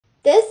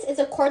This is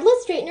a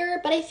cordless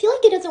straightener, but I feel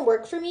like it doesn't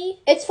work for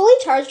me. It's fully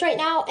charged right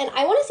now, and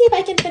I want to see if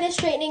I can finish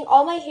straightening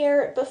all my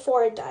hair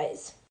before it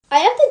dies. I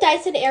have the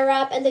Dyson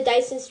Airwrap and the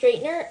Dyson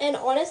straightener, and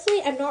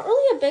honestly, I'm not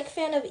really a big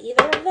fan of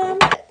either of them.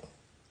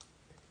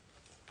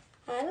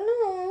 I don't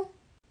know.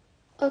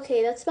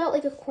 Okay, that's about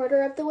like a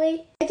quarter of the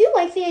way. I do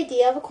like the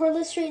idea of a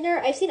cordless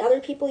straightener. I've seen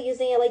other people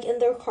using it like in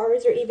their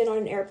cars or even on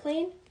an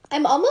airplane.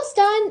 I'm almost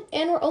done,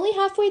 and we're only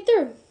halfway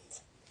through.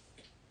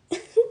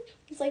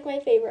 It's like my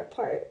favorite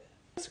part.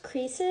 Those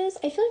creases,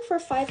 I feel like for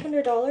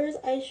 $500,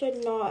 I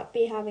should not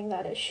be having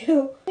that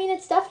issue. I mean,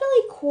 it's definitely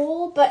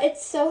cool, but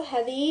it's so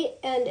heavy,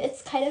 and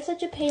it's kind of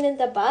such a pain in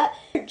the butt.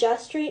 If you're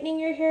just straightening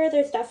your hair,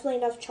 there's definitely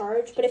enough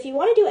charge, but if you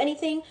want to do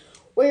anything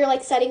where you're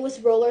like setting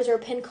with rollers or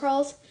pin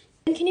curls,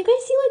 and can you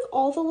guys see like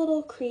all the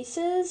little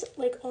creases?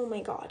 Like, oh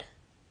my god.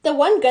 The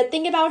one good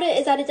thing about it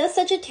is that it does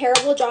such a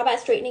terrible job at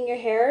straightening your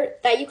hair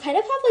that you kind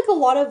of have like a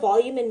lot of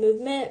volume and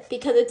movement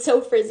because it's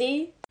so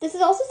frizzy. This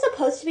is also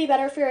supposed to be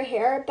better for your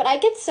hair, but I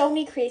get so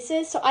many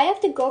creases, so I have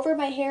to go over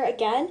my hair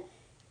again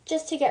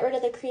just to get rid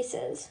of the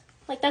creases.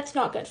 Like, that's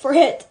not good for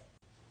it.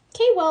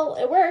 Okay, well,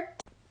 it worked.